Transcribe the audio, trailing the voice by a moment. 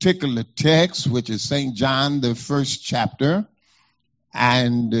particular text, which is St. John, the first chapter,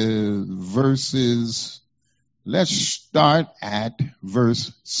 and let's start at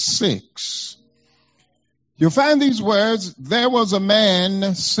verse 6. You'll find these words: there was a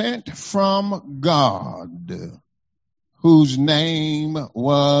man sent from God whose name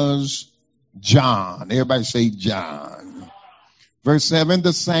was John. Everybody say John. Verse 7,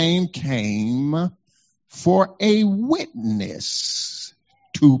 the same came for a witness,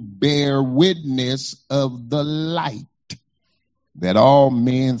 to bear witness of the light, that all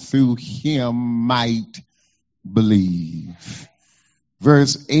men through him might believe.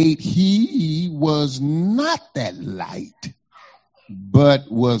 Verse 8, he was not that light, but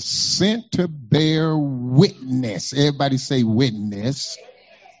was sent to bear witness. Everybody say witness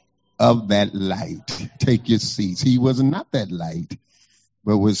of that light. Take your seats. He was not that light,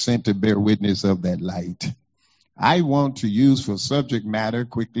 but was sent to bear witness of that light. I want to use for subject matter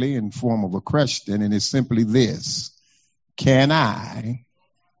quickly in form of a question, and it's simply this: can I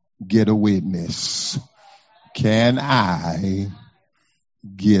get a witness? Can I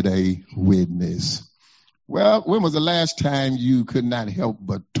get a witness? Well, when was the last time you could not help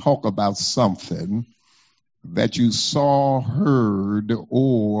but talk about something that you saw, heard,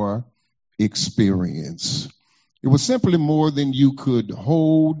 or experienced? It was simply more than you could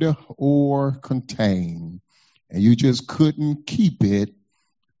hold or contain, and you just couldn't keep it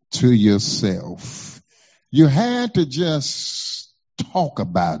to yourself. You had to just talk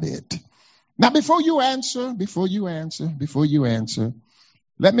about it. Now, before you answer,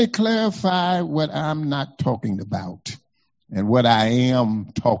 let me clarify what I'm not talking about and what I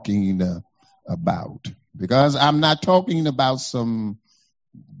am talking about. Because I'm not talking about some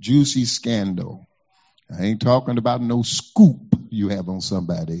juicy scandal. I ain't talking about no scoop you have on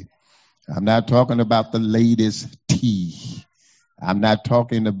somebody. I'm not talking about the latest tea. I'm not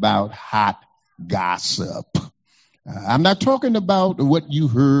talking about hot gossip. I'm not talking about what you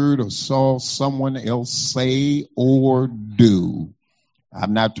heard or saw someone else say or do.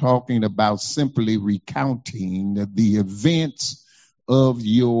 I'm not talking about simply recounting the events of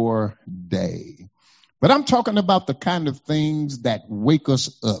your day. But I'm talking about the kind of things that wake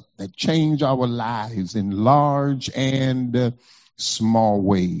us up, that change our lives in large and small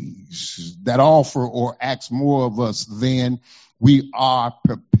ways, that offer or ask more of us than we are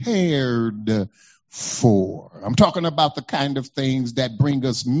prepared for. I'm talking about the kind of things that bring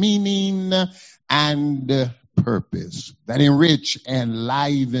us meaning and purpose, that enrich and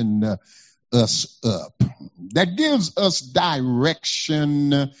liven us up, that gives us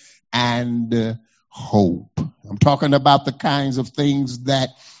direction and hope. I'm talking about the kinds of things that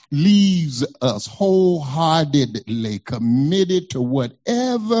leaves us wholeheartedly committed to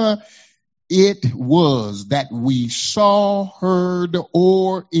whatever it was that we saw, heard,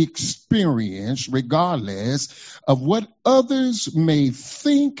 or experienced, regardless of what others may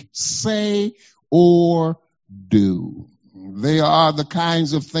think, say, or do. They are the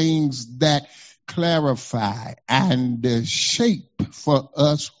kinds of things that clarify and shape for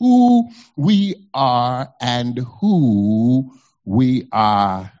us who we are and who we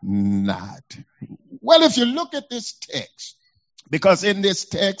are not. Well, if you look at this text, because in this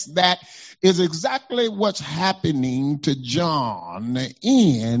text, that is exactly what's happening to John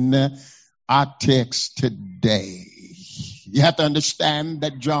in our text today. You have to understand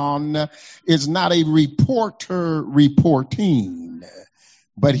that John is not a reporter reporting,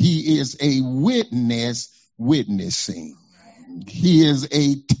 but he is a witness witnessing. He is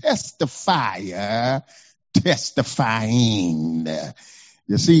a testifier testifying.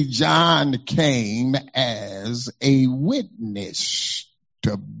 You see, John came as a witness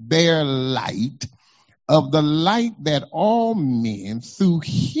to bear light of the light that all men through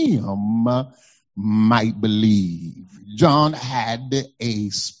him might believe. John had a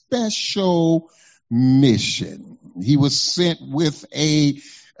special mission. He was sent with a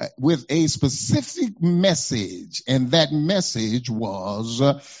specific message, and that message was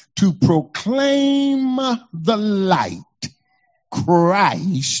to proclaim the light,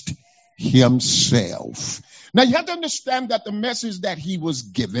 Christ himself. Now you have to understand that the message that he was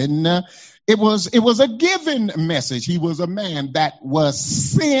given, it was a given message. He was a man that was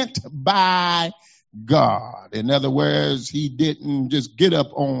sent by God. In other words, he didn't just get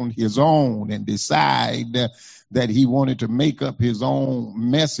up on his own and decide that he wanted to make up his own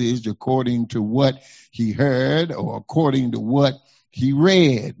message according to what he heard or according to what he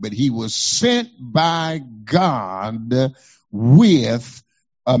read, but he was sent by God with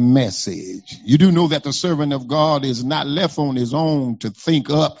a message. You do know that the servant of God is not left on his own to think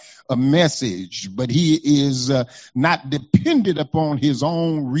up a message, but he is not dependent upon his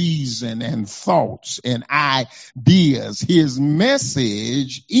own reason and thoughts and ideas. His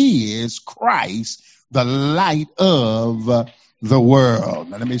message is Christ, the light of the world.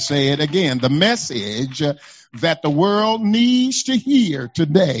 Now, let me say it again. The message that the world needs to hear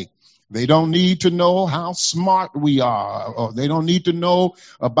today. They don't need to know how smart we are, or they don't need to know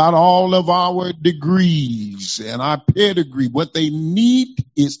about all of our degrees and our pedigree. What they need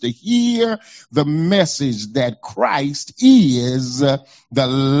is to hear the message that Christ is the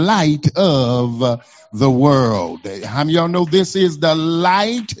light of the world. How many of y'all know this is the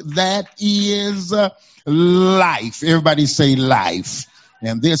light that is life? Everybody say life.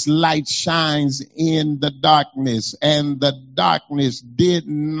 And this light shines in the darkness, and the darkness did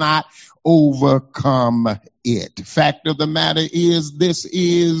not overcome it. Fact of the matter is, this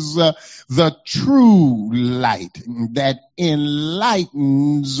is the true light that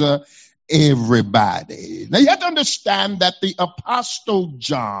enlightens everybody. Now you have to understand that the Apostle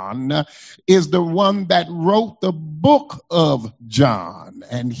John is the one that wrote the book of John,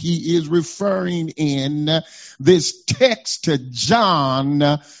 and he is referring in this text to John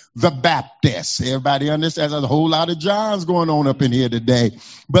the Baptist. Everybody understands there's a whole lot of Johns going on up in here today.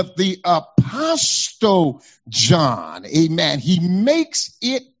 But the Apostle John, amen, he makes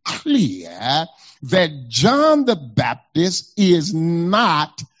it clear that John the Baptist is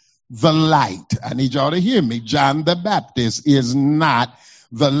not the light. I need y'all to hear me. John the Baptist is not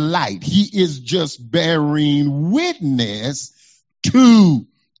the light. He is just bearing witness to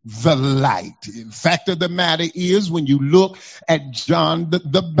the light. The fact of the matter is, when you look at John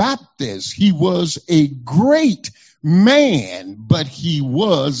the Baptist, he was a great man, but he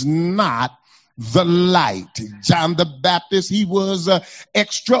was not the light. John the Baptist, he was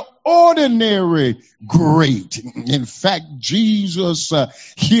extraordinary great. In fact, Jesus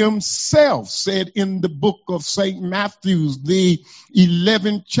himself said in the book of St. Matthew, the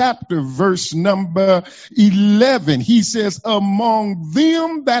 11th chapter, verse number 11, he says, among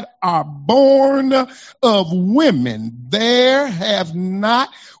them that are born of women, there have not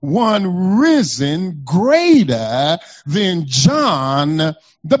one risen greater than John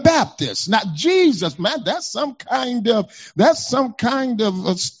the Baptist. Now, Jesus, man, that's some kind of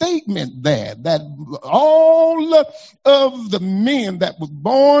a statement there, that all of the men that was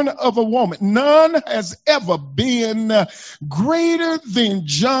born of a woman, none has ever been greater than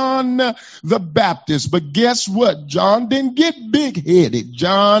John the Baptist. But guess what? John didn't get big-headed.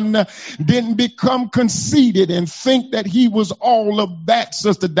 John didn't become conceited and think that he was all of that,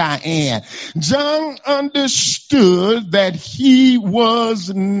 Sister Diane. John understood that he was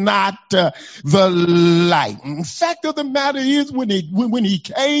not the light. The fact of the matter is, when he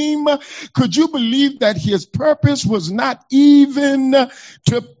came, could you believe that his purpose was not even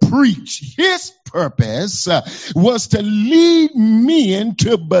to preach? His purpose was to lead men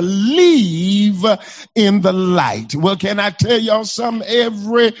to believe in the light. Well, can I tell y'all something?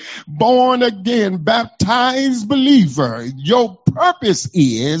 Every born again, baptized believer, your purpose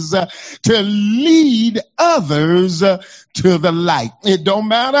is to lead others to the light. It don't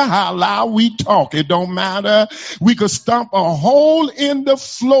matter how loud we talk. It don't matter. We could stomp a hole in the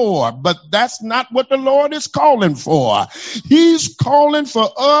floor, but that's not what the Lord is calling for. He's calling for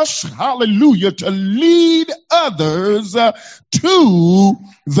us, hallelujah, to lead others to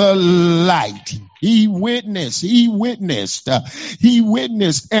the light. He witnessed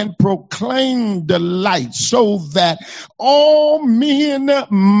and proclaimed the light so that all men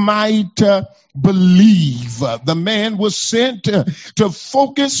might believe. The man was sent to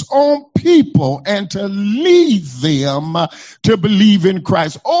focus on people and to lead them to believe in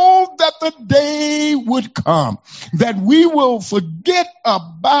Christ. Oh, that the day would come that we will forget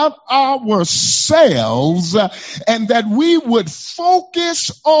about ourselves and that we would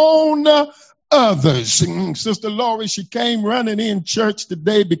focus on others. Sister Lori, she came running in church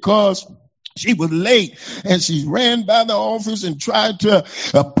today because she was late, and she ran by the office and tried to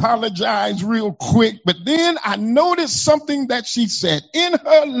apologize real quick. But then I noticed something that she said in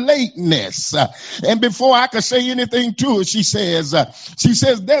her lateness. And before I could say anything to her, she says,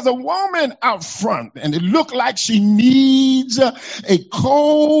 there's a woman out front, and it looked like she needs a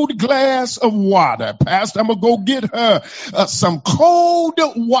cold glass of water. Pastor, I'm going to go get her some cold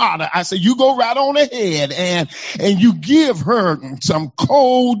water. I said, you go right on ahead and you give her some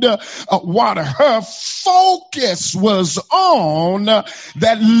cold water. what her focus was on,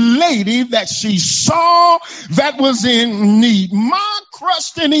 that lady that she saw that was in need. My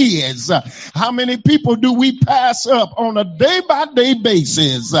question is, how many people do we pass up on a day-by-day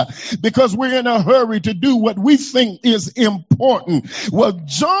basis because we're in a hurry to do what we think is important? Well,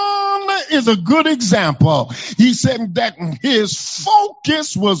 John is a good example. He said that his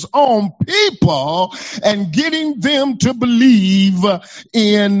focus was on people and getting them to believe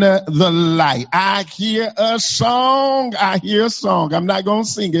in the light. I hear a song. I'm not going to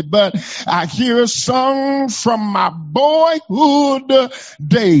sing it, but I hear a song from my boyhood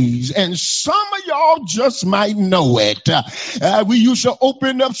days, and some of y'all just might know it. We used to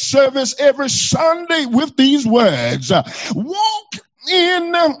open up service every Sunday with these words: walk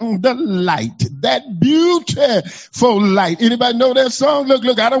in the light, that beautiful light. Anybody know that song? Look,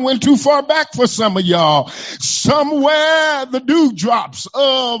 I done went too far back for some of y'all. Somewhere the dewdrops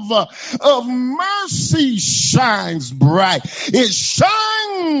of mercy shines bright. It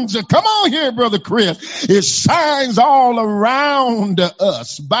shines, come on here, Brother Chris. It shines all around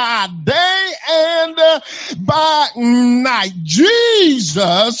us by day and by night.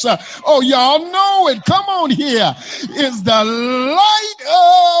 Jesus, oh, y'all know it. Come on here. Is the light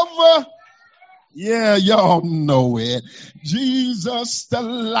of, yeah, y'all know it. Jesus, the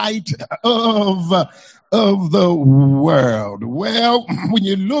light of the world. Well, when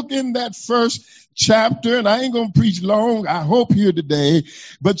you look in that first chapter, and I ain't going to preach long, I hope here today,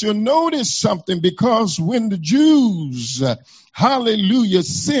 but you'll notice something, because when the Jews, hallelujah,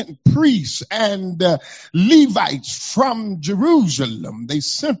 sent priests and Levites from Jerusalem, they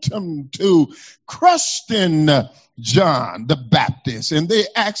sent them to question John the Baptist. And they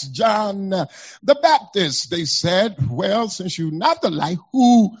asked John the Baptist, they said, well, since you're not the light,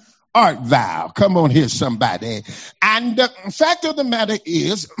 who art thou? Come on here, somebody. And the fact of the matter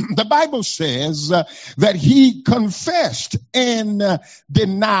is, the Bible says that he confessed and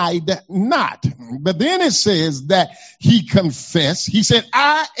denied not. But then it says that he confessed. He said,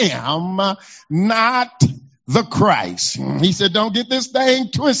 I am not the Christ. He said, don't get this thing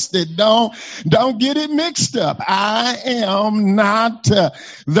twisted. Don't get it mixed up. I am not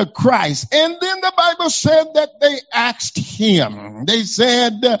the Christ. And then the Bible said that they asked him. They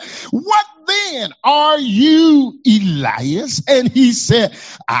said, what then? Are you Elias? And he said,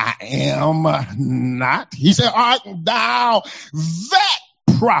 I am not. He said, art thou that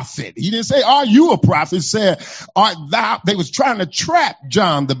prophet? He didn't say, are you a prophet? He said, art thou? They was trying to trap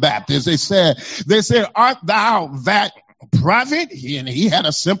John the Baptist. They said, art thou that prophet? And he had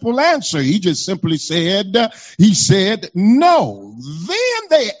a simple answer. He just simply said, no. Then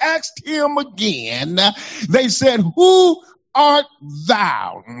they asked him again. They said, who art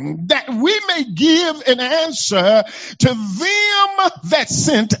thou? That we may give an answer to them that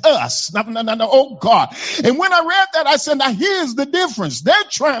sent us. No, oh God. And when I read that, I said, now here's the difference. They're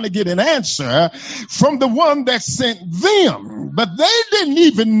trying to get an answer from the one that sent them, but they didn't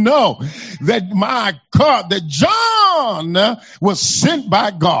even know that, my God, that John was sent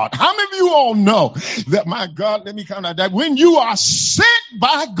by God. How many of you all know that, my God, let me count out, that when you are sent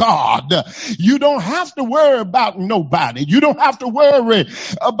by God, you don't have to worry about nobody. You don't have to worry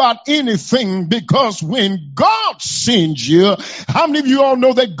about anything, because when God sends you, how many of you all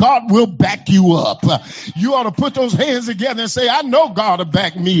know that God will back you up? You ought to put those hands together and say, I know God will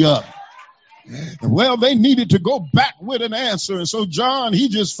back me up. Well, they needed to go back with an answer. And so John, he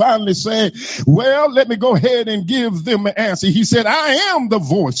just finally said, well, let me go ahead and give them an answer. He said, I am the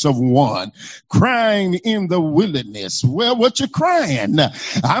voice of one crying in the wilderness. Well, what you crying?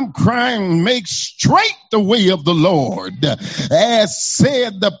 I'm crying, make straight the way of the Lord, as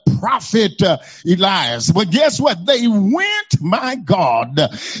said the prophet Elias. But guess what? They went, my God,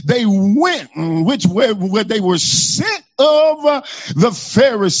 they went, which where they were sent of the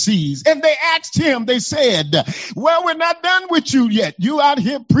Pharisees. And they asked him, they said, well, we're not done with you yet. You out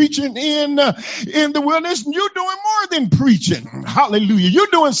here preaching in the wilderness. You're doing more than preaching. Hallelujah. You're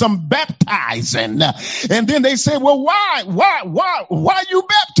doing some baptizing. And then they said, well, why you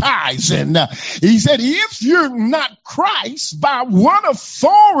baptizing? He said, if you're not Christ, by what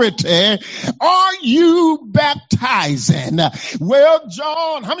authority are you baptizing? Well,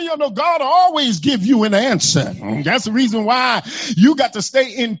 John, how many of you know God always give you an answer? That's the reason why you got to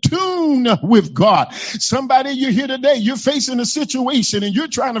stay in tune with God. Somebody, you're here today, you're facing a situation and you're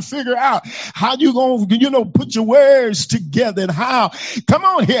trying to figure out how you going to, put your words together and how. Come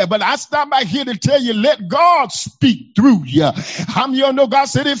on here. But I stopped by here to tell you, let God speak through you. How many of you know God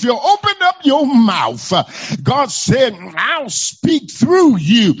said, if you open up your mouth, God said, I'll speak through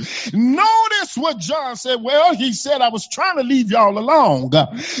you. Notice guess what John said? Well, he said, I was trying to leave y'all alone,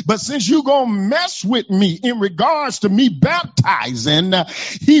 but since you gonna mess with me in regards to me baptizing,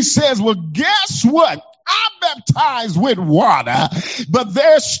 he says, well, guess what? I baptize with water, but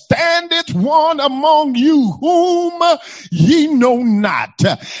there standeth one among you whom ye know not.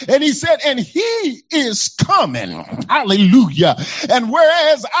 And he said, and he is coming. Hallelujah. And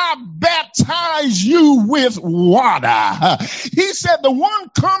whereas I baptize you with water, he said, the one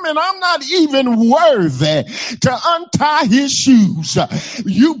coming, I'm not even worthy to untie his shoes.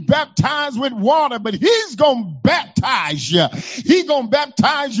 You baptize with water, but he's going to baptize you. He's going to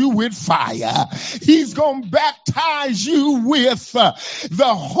baptize you with fire. He's going to baptize you with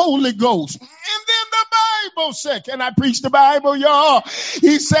the Holy Ghost. And then the Bible said, can I preach the Bible, y'all?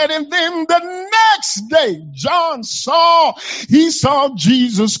 He said, and then the next day, John saw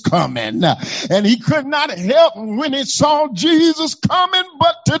Jesus coming. And he could not help when he saw Jesus coming,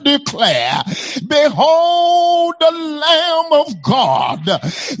 but to declare, behold the Lamb of God,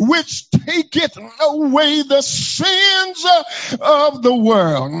 which taketh away the sins of the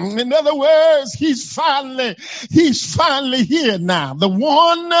world. In other words, he's finally here now. The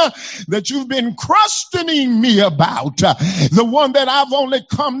one that you've been questioning me about, the one that I've only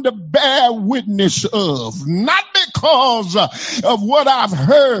come to bear witness of, not because of what I've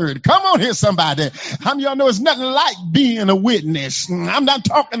heard. Come on here, somebody. How many of y'all know it's nothing like being a witness? I'm not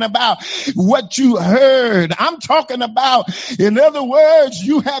talking about what you heard. I'm talking about, in other words,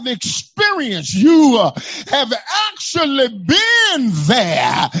 you have experienced. You have actually been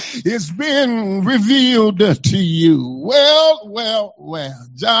there. It's been revealed to you. Well,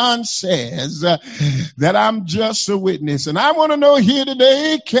 John says that I'm just a witness. And I want to know here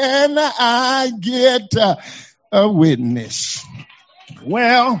today, can I get a witness?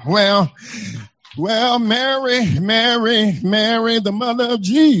 Well, Mary, the mother of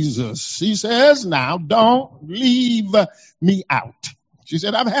Jesus, she says, now don't leave me out. She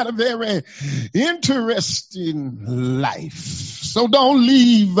said, I've had a very interesting life, so don't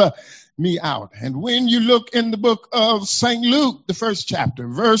leave me out. And when you look in the book of St. Luke, the first chapter,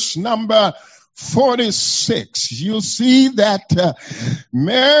 verse number 46, you'll see that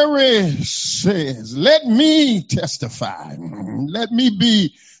Mary says, let me testify, let me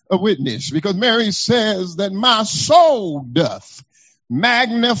be a witness, because Mary says that my soul doth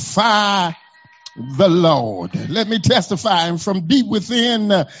magnify the Lord. Let me testify. And from deep within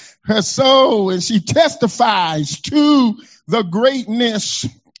her soul, and she testifies to the greatness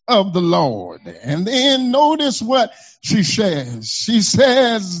of the Lord. And then notice what she says. She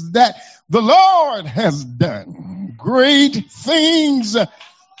says that the Lord has done great things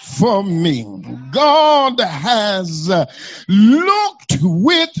for me. God has looked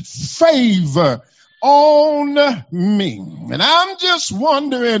with favor on me. And I'm just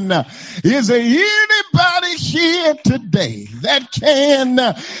wondering, is there anybody here today that can,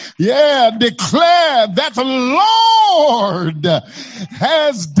 declare that the Lord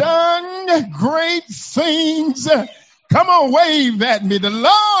has done great things? Come on, wave at me. The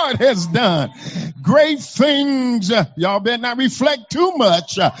Lord has done great things. Y'all better not reflect too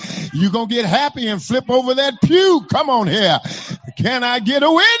much. You're going to get happy and flip over that pew. Come on here. Can I get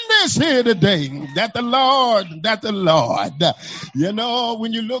a witness here today that the Lord, you know,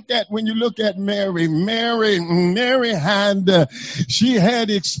 when you look at Mary she had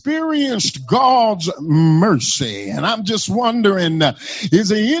experienced God's mercy. And I'm just wondering, is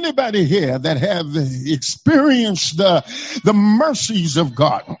there anybody here that have experienced the mercies of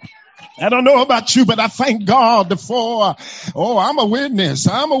God? I don't know about you, but I thank God for, I'm a witness,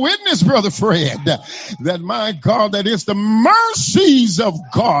 Brother Fred, that my God, that it's the mercies of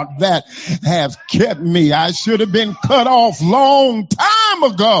God that have kept me. I should have been cut off long time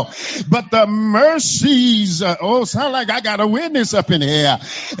ago, but the mercies, sound like I got a witness up in here.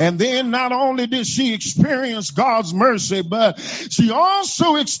 And then not only did she experience God's mercy, but she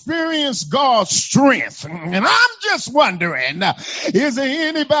also experienced God's strength. And I'm just wondering, is there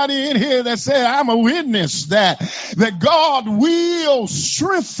anybody in here that said, I'm a witness that God will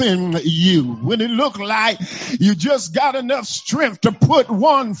strengthen you when it looked like you just got enough strength to put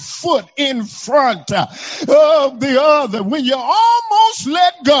one foot in front of the other, when you almost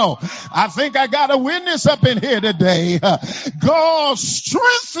let go? I think I got a witness up in here today. God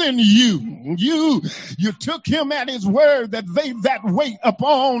strengthened you. You took him at his word that they that wait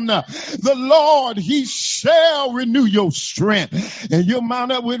upon the Lord, he shall renew your strength, and you'll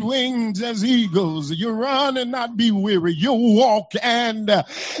mount up with wings as eagles. You run and not be weary. You walk and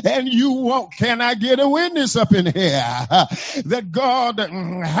you walk. Can I get a witness up in here that God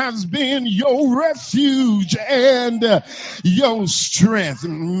has been your refuge and your strength? strength.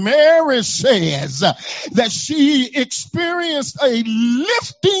 Mary says that she experienced a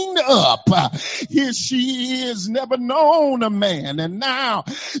lifting up. Here she is, never known a man, and now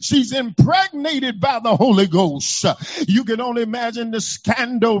she's impregnated by the Holy Ghost. You can only imagine the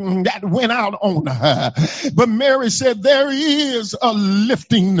scandal that went out on her. But Mary said there is a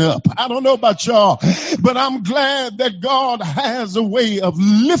lifting up. I don't know about y'all, but I'm glad that God has a way of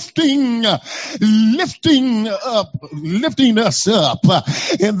lifting us up.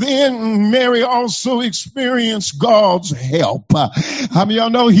 And then Mary also experienced God's help. How many of y'all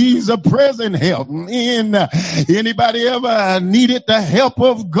know he's a present help? And anybody ever needed the help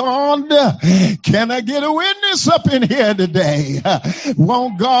of God? Can I get a witness up in here today?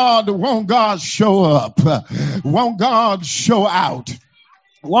 Won't God show up? Won't God show out?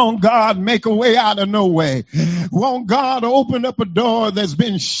 Won't God make a way out of no way? Won't God open up a door that's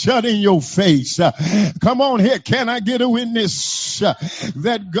been shut in your face? Come on here. Can I get a witness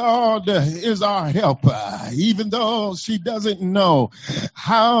that God is our helper, even though she doesn't know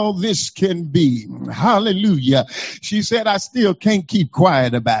how this can be? Hallelujah. She said, I still can't keep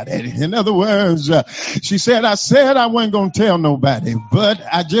quiet about it. In other words, she said I wasn't going to tell nobody, but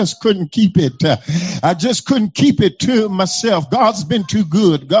I just couldn't keep it. I just couldn't keep it to myself. God's been too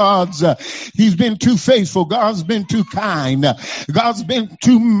good. He's been too faithful. God's been too kind. God's been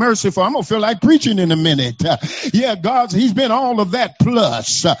too merciful. I'm going to feel like preaching in a minute. He's been all of that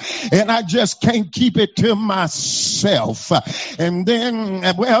plus. And I just can't keep it to myself. And then,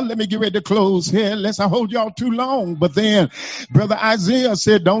 let me get ready to close here, unless I hold y'all too long. But then Brother Isaiah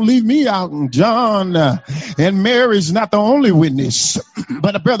said, don't leave me out. And John and Mary's not the only witness.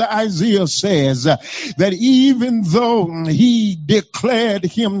 But Brother Isaiah says that even though he declared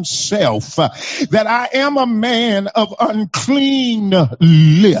himself that I am a man of unclean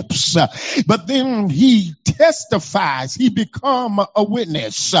lips, but then he testifies, he become a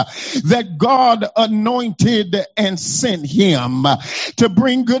witness that God anointed and sent him to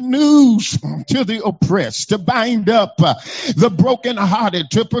bring good news to the oppressed, to bind up the brokenhearted,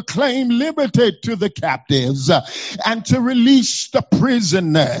 to proclaim liberty to the captives, and to release the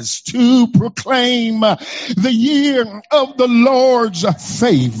prisoners, to proclaim the year of the Lord's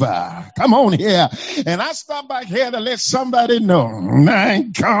favor. Come on here. And I stop back here to let somebody know, my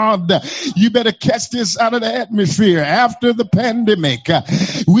God, you better catch this out of the atmosphere. After the pandemic,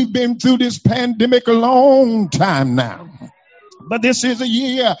 we've been through this pandemic a long time now. But this is a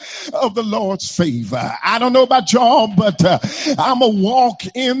year of the Lord's favor. I don't know about y'all, but I'm a walk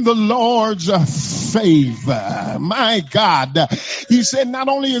in the Lord's favor. My God. He said, not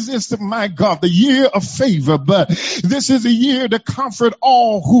only is this, my God, the year of favor, but this is a year to comfort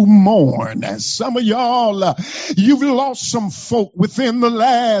all who mourn. Some of y'all, you've lost some folk within the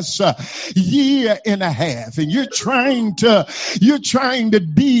last year and a half, and you're trying to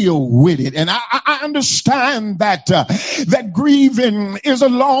deal with it. And I understand that grieving is a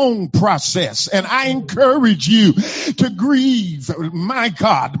long process, and I encourage you to grieve, my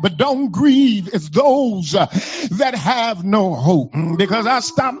God, but don't grieve as those that have no hope, because I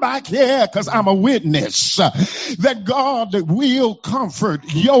stop back here because I'm a witness that God will comfort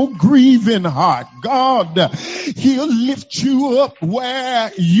your grieving heart. God, he'll lift you up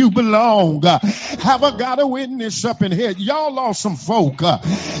where you belong. Have I got a witness up in here? Y'all lost some folk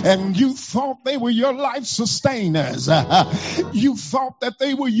and you thought they were your life sustainers. You thought that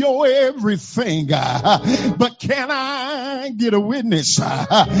they were your everything. But can I get a witness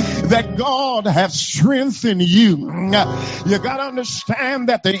that God has strengthened you? You got to understand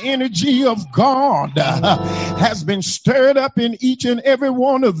that the energy of God has been stirred up in each and every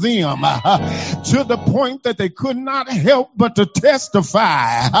one of them to the point that they could not help but to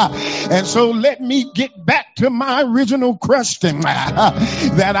testify. And so let me get back to my original question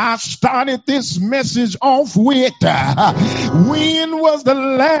that I started this message off with. When was the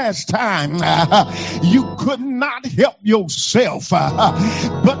last time you could not help yourself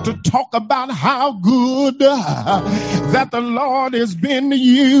but to talk about how good that the Lord has been to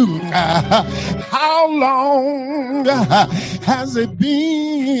you? How long has it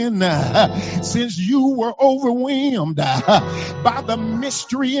been since you were overwhelmed by the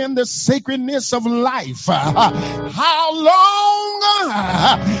mystery and the sacredness of life? How long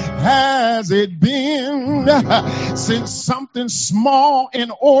has it been since something small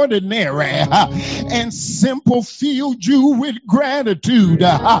and ordinary and simple filled you with gratitude?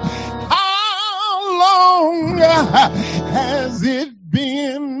 How long has it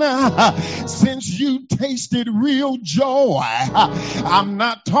been since you tasted real joy. I'm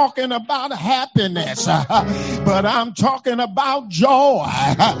not talking about happiness, but I'm talking about joy.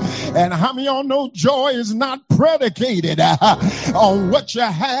 And how many of y'all know joy is not predicated on what you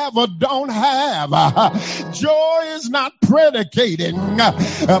have or don't have? Joy is not predicated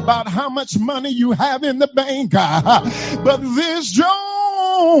about how much money you have in the bank, but this joy,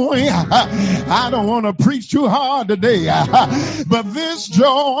 I don't want to preach too hard today, but this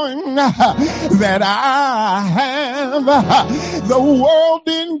joy that I have, the world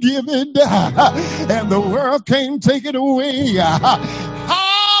didn't give it, and the world can't take it away.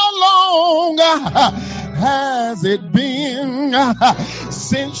 How long has it been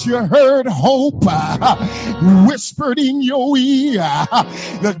since you heard hope whispered in your ear?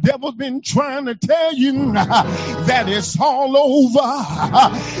 The devil's been trying to tell you that it's all over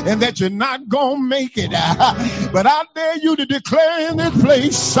and that you're not gonna make it. But I dare you to declare in this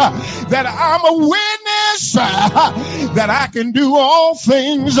place that I'm a witness that I can do all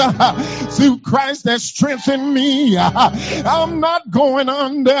things through Christ that strengthened me. I'm not going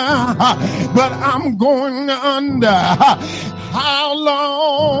under, but I'm going under. How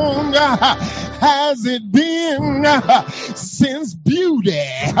long has it been since beauty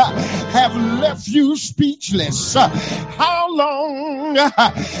have left you speechless? How long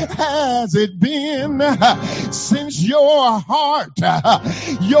has it been since your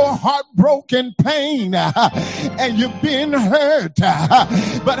heartbroken pain, and you've been hurt?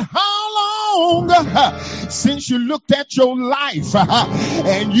 But how long since you looked at your life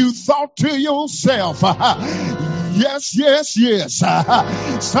and you thought to yourself, yes, yes, yes.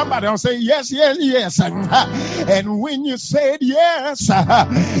 Somebody will say yes, yes, yes. And when you said yes,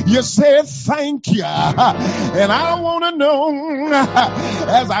 you said thank you. And I want to know,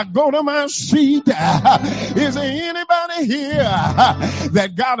 as I go to my seat, is there anybody here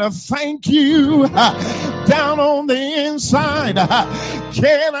that got to thank you down on the inside?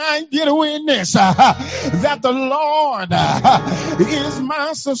 Can I get a witness that the Lord is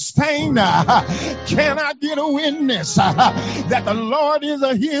my sustainer? Can I get a witness that the Lord is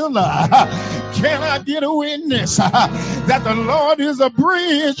a healer? Can I get a witness that the Lord is a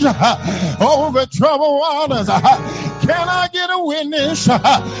bridge over troubled waters? Can I get a witness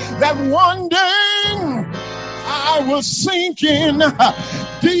that one day I was sinking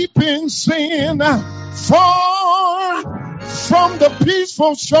deep in sin, far from the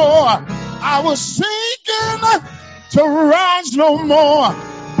peaceful shore? I was sinking to rise no more,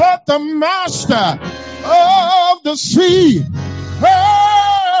 but the master of the sea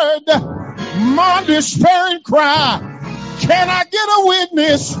heard my despairing cry. Can I get a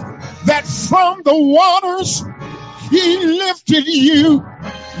witness that from the waters he lifted you?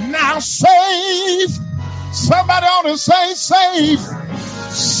 Now safe. Somebody ought to say safe.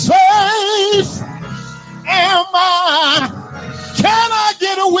 Safe am I. Can I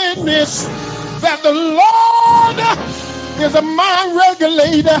get a witness that the Lord is a mind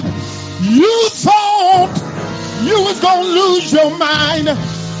regulator? You thought you was going to lose your mind.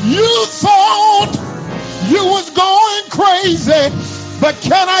 You thought you was going crazy. But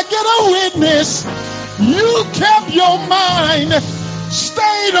can I get a witness? You kept your mind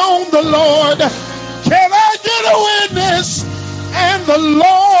stayed on the Lord. Can I get a witness? And the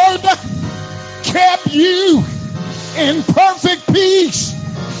Lord kept you in perfect peace.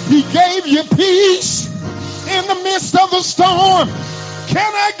 He gave you peace in the midst of the storm.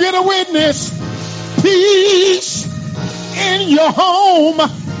 Can I get a witness? Peace in your home.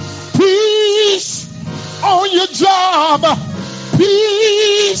 Peace on your job.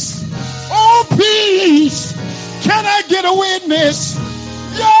 Peace. Oh, peace. Can I get a witness?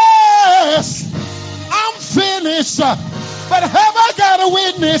 Yes. I'm finished. But have I got a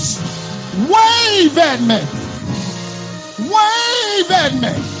witness? Wave at me. Wave at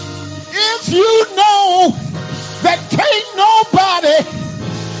me. If you know that can't nobody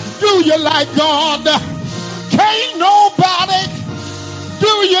do you like God, can't nobody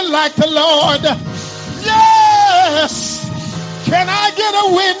do you like the Lord. Yes. Can I get a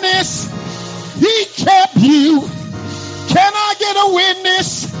witness? He kept you. Can I get a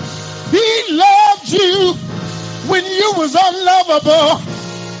witness? He loved you when you was unlovable.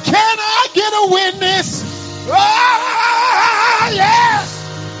 Can I get a witness? Ah, yes.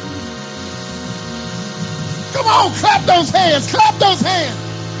 Come on, clap those hands. Clap those hands.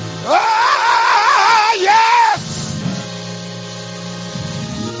 Ah, yes.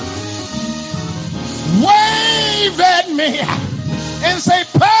 Wave at me and say,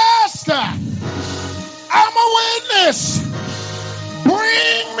 Pastor, I'm a witness.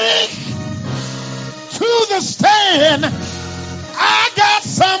 Bring me to the stand. I got got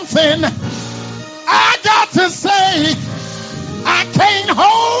something I got to say. I can't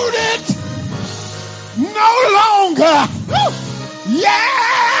hold it no longer. Yeah.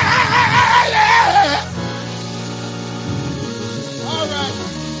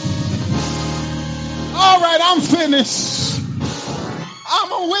 All right, I'm finished.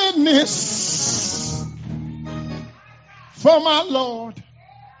 I'm a witness for my Lord.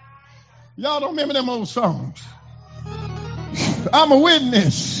 Y'all don't remember them old songs? I'm a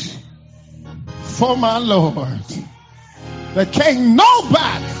witness for my Lord. That can't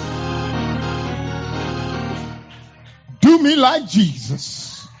nobody do me like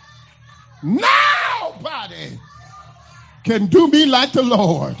Jesus. Nobody can do me like the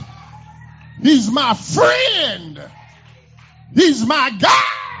Lord. He's my friend. He's my God.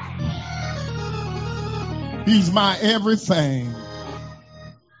 He's my everything.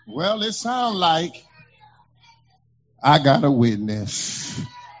 Well, it sounds like I got a witness.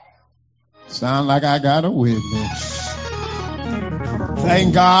 Sound like I got a witness.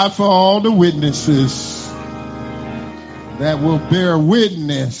 Thank God for all the witnesses that will bear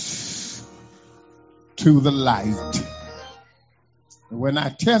witness to the light. When I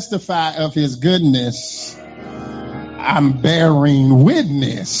testify of his goodness, I'm bearing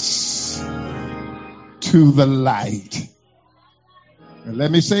witness to the light. And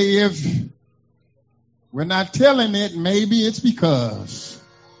let me say, if we're not telling it, maybe it's because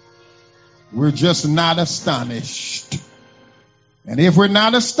we're just not astonished. And if we're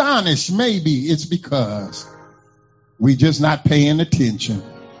not astonished, maybe it's because we're just not paying attention.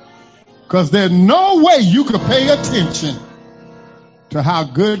 Because there's no way you could pay attention to how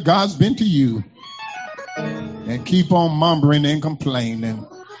good God's been to you and keep on mumbling and complaining.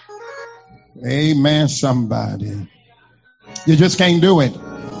 Amen, somebody. You just can't do it.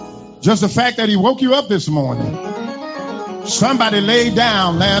 Just the fact that he woke you up this morning. Somebody laid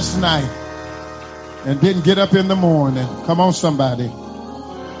down last night and didn't get up in the morning. Come on, somebody.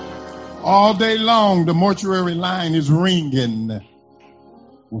 All day long, the mortuary line is ringing.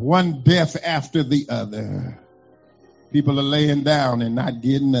 One death after the other. People are laying down and not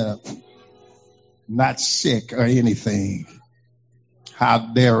getting up. Not sick or anything. How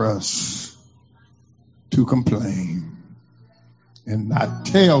dare us to complain and not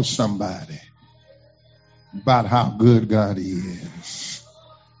tell somebody about how good God is.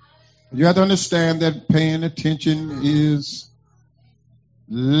 You have to understand that paying attention is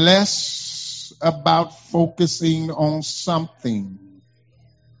less about focusing on something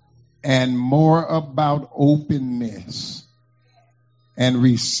and more about openness and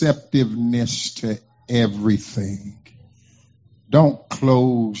receptiveness to everything. Don't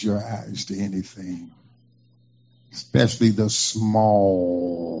close your eyes to anything, especially the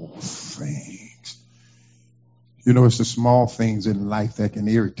small things. You know, it's the small things in life that can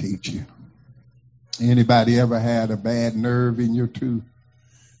irritate you. Anybody ever had a bad nerve in your tooth?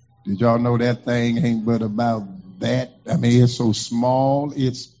 Did y'all know that thing ain't but about that? I mean, it's so small,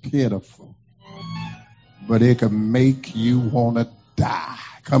 it's pitiful. But it can make you want to die.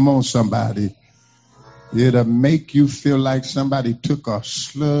 Come on, somebody. It'll make you feel like somebody took a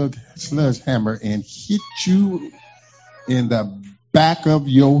sledgehammer and hit you in the back of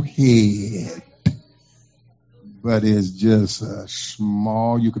your head. But it's just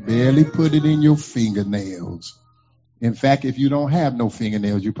small. You could barely put it in your fingernails. In fact, if you don't have no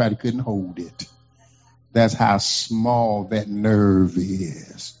fingernails, you probably couldn't hold it. That's how small that nerve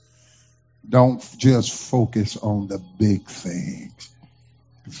is. Don't just focus on the big things.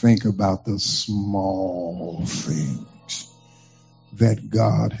 Think about the small things that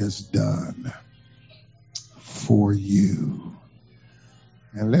God has done for you.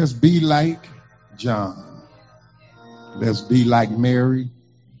 And let's be like John. Let's be like Mary.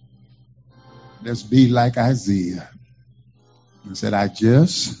 Let's be like Isaiah. He said, I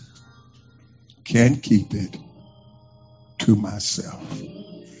just can't keep it to myself.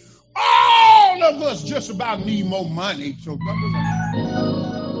 All of us just about need more money. So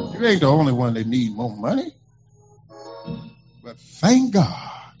you ain't the only one that need more money. But thank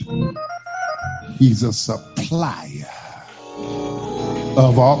God, he's a supplier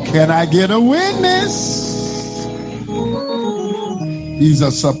of all. Can I get a witness? He's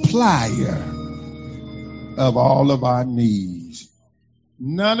a supplier of all of our needs.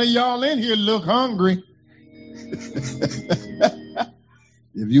 None of y'all in here look hungry.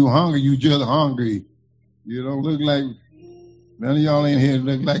 If you hungry, you just hungry. You don't look like, none of y'all in here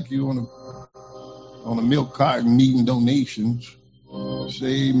look like you on a milk carton needing donations.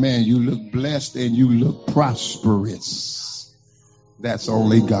 Say amen. You look blessed and you look prosperous. That's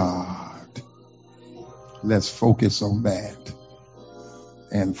only God. Let's focus on that.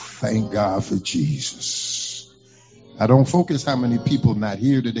 and thank God for Jesus. I don't focus how many people not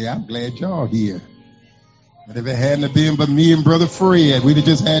here today. I'm glad y'all here. But if it hadn't been but me and Brother Fred, we'd have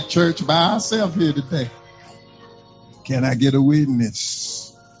just had church by ourselves here today. Can I get a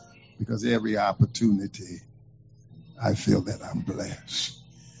witness? Because every opportunity, I feel that I'm blessed.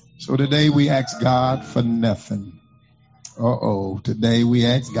 So today we ask God for nothing. Today we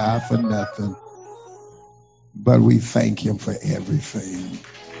ask God for nothing. But we thank him for everything.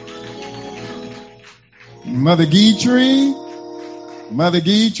 Mother Guitry,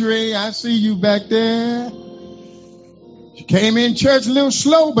 I see you back there. She came in church a little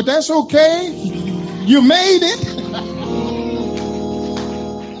slow, but that's okay. You made it.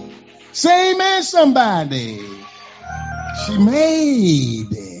 Say amen, somebody. She made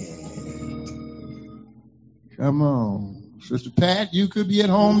it. Come on. Sister Pat, you could be at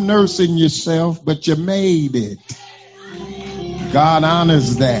home nursing yourself, but you made it. God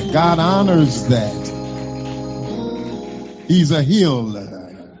honors that. God honors that. He's a healer.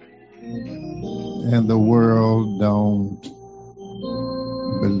 And the world don't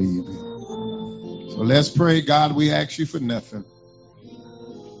believe it. So let's pray. God, we ask you for nothing,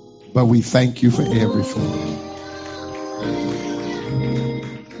 but we thank you for everything.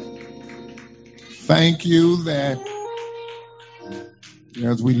 Thank you that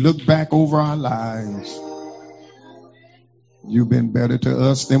as we look back over our lives, you've been better to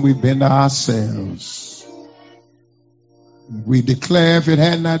us than we've been to ourselves. We declare if it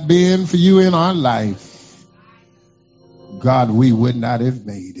had not been for you in our life, God, we would not have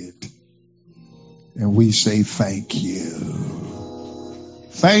made it. And we say thank you.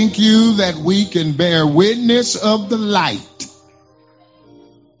 Thank you that we can bear witness of the light.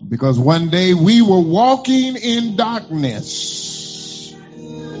 Because one day we were walking in darkness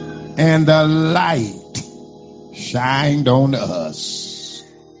and the light shined on us.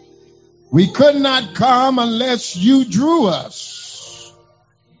 We could not come unless you drew us.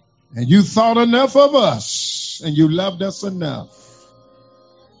 And you thought enough of us and you loved us enough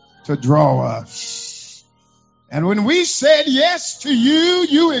to draw us. And when we said yes to you,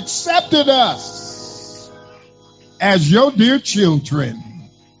 you accepted us as your dear children.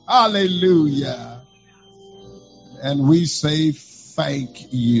 Hallelujah. And we say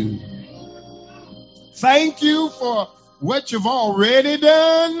thank you. Thank you for what you've already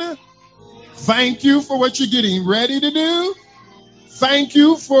done. Thank you for what you're getting ready to do. Thank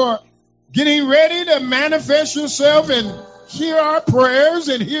you for getting ready to manifest yourself and hear our prayers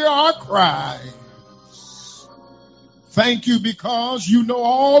and hear our cries. Thank you because you know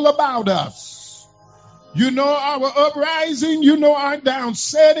all about us. You know our uprising. You know our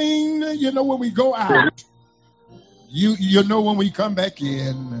downsetting. You know when we go out. You know when we come back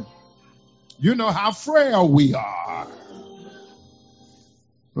in. You know how frail we are.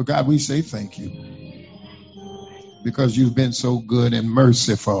 But God, we say thank you. Because you've been so good and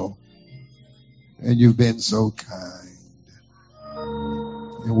merciful. And you've been so kind.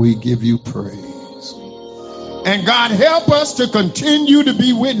 And we give you praise. And God, help us to continue to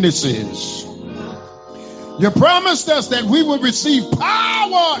be witnesses. You promised us that we would receive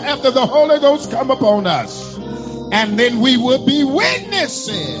power after the Holy Ghost come upon us. And then we would be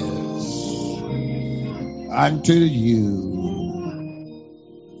witnesses unto you.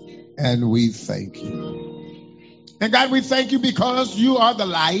 And we thank you. And God, we thank you because you are the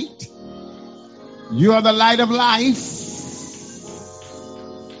light. You are the light of life.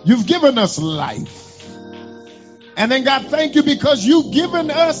 You've given us life. And then God, thank you because you've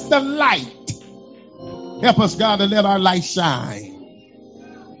given us the light. Help us, God, to let our light shine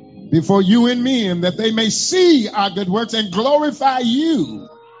before you and men, that they may see our good works and glorify you,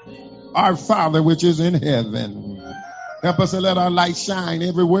 our Father which is in heaven. Help us to let our light shine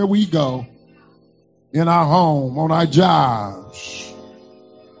everywhere we go, in our home, on our jobs,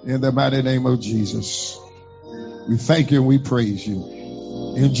 in the mighty name of Jesus. We thank you and we praise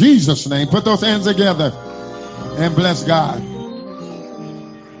you. In Jesus' name, put those hands together and bless God.